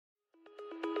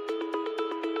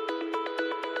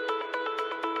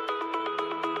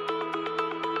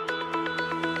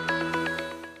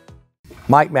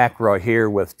Mike McElroy here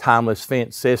with Timeless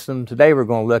Fence System. Today we're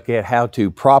going to look at how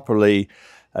to properly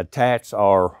attach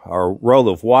our roll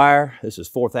of wire. This is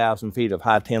 4,000 feet of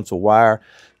high tensile wire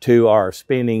to our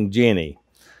spinning jenny.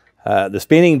 The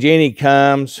spinning jenny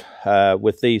comes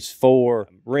with these 4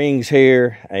 rings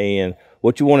here, and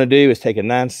what you want to do is take a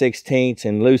 9/16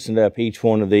 and loosen up each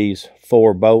one of these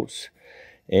 4 bolts,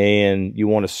 and you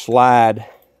want to slide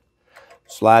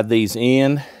these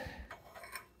in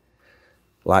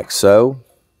like so.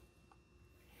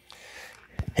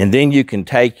 And then you can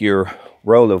take your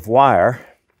roll of wire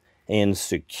and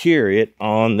secure it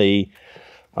on the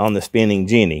spinning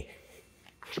jenny.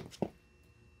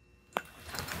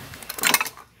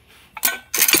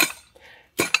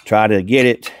 Try to get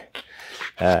it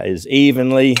as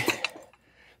evenly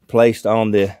placed on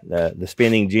the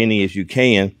spinning jenny as you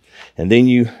can. And then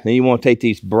you want to take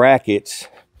these brackets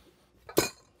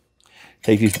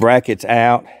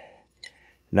out,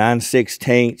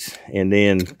 9/16, and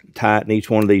then tighten each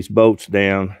one of these bolts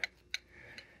down,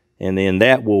 and then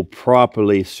that will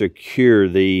properly secure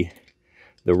the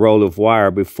roll of wire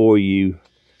before you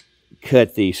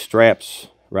cut these straps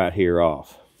right here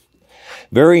off.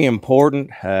 Very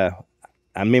important. I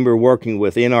remember working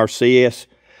with NRCS,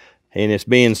 and it's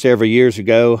been several years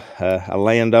ago. A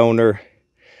landowner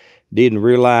didn't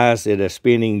realize that a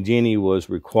spinning jenny was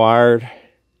required,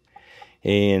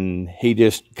 and he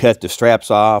just cut the straps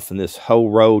off, and this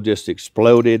whole row just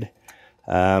exploded.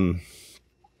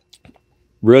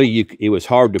 Really, it was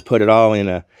hard to put it all in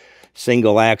a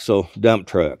single axle dump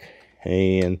truck,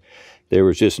 and there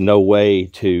was just no way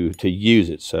to use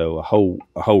it, so a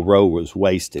whole row was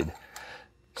wasted.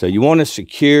 So you want to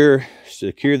secure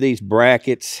these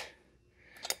brackets,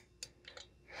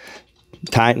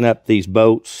 tighten up these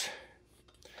bolts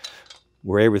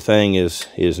where everything is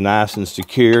nice and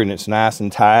secure and it's nice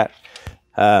and tight.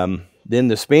 Then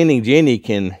the spinning jenny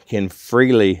can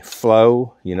freely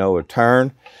flow, or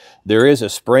turn. There is a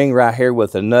spring right here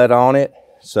with a nut on it,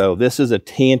 so this is a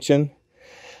tension.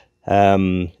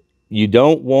 You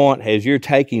don't want, as you're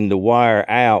taking the wire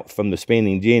out from the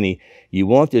spinning jenny, you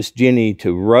want this jenny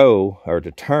to row or to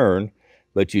turn,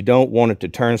 but you don't want it to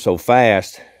turn so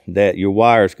fast that your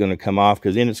wire is going to come off,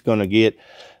 because then it's going to get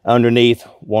underneath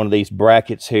one of these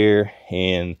brackets here,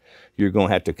 and you're going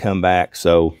to have to come back.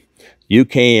 So you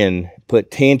can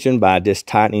put tension by just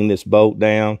tightening this bolt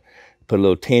down, put a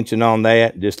little tension on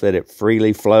that, just let it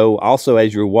freely flow. Also,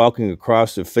 as you're walking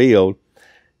across the field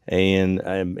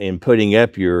and putting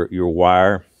up your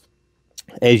wire,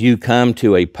 as you come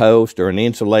to a post or an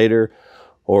insulator,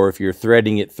 or if you're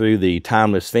threading it through the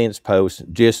Timeless Fence post,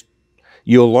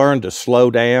 you'll learn to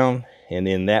slow down, and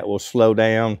then that will slow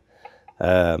down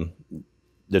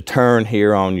the turn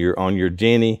here on your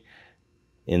jenny,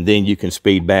 and then you can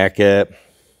speed back up.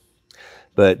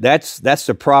 But that's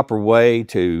the proper way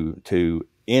to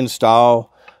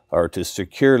install or to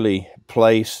securely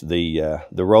place the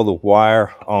roll of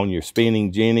wire on your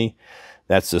spinning jenny.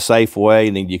 That's the safe way.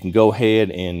 And then you can go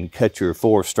ahead and cut your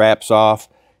 4 straps off,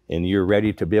 and you're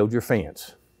ready to build your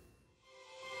fence.